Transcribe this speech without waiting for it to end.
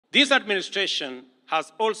This administration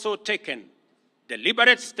has also taken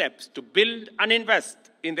deliberate steps to build and invest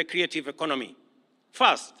in the creative economy.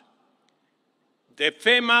 First, the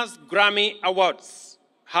famous Grammy Awards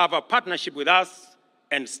have a partnership with us,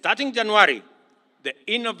 and starting January, the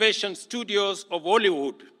innovation studios of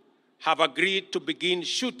Hollywood have agreed to begin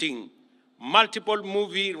shooting multiple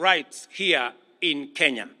movie rights here in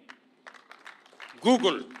Kenya.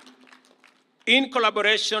 Google, in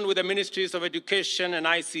collaboration with the Ministries of Education and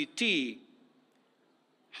ICT,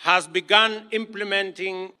 has begun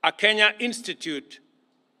implementing a Kenya Institute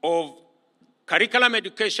of Curriculum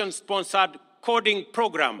Education-sponsored coding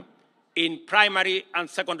program in primary and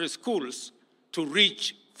secondary schools to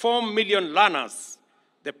reach 4 million learners.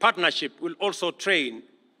 The partnership will also train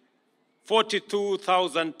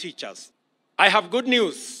 42,000 teachers. I have good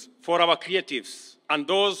news for our creatives and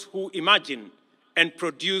those who imagine and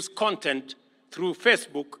produce content through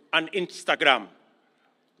Facebook and Instagram.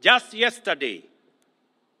 Just yesterday,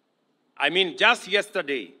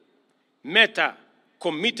 Meta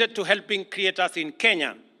committed to helping creators in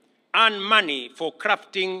Kenya earn money for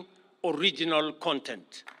crafting original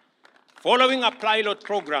content. Following a pilot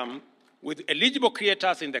program with eligible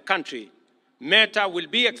creators in the country, Meta will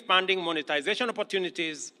be expanding monetization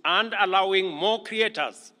opportunities and allowing more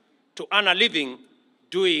creators to earn a living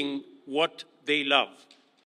doing what they love.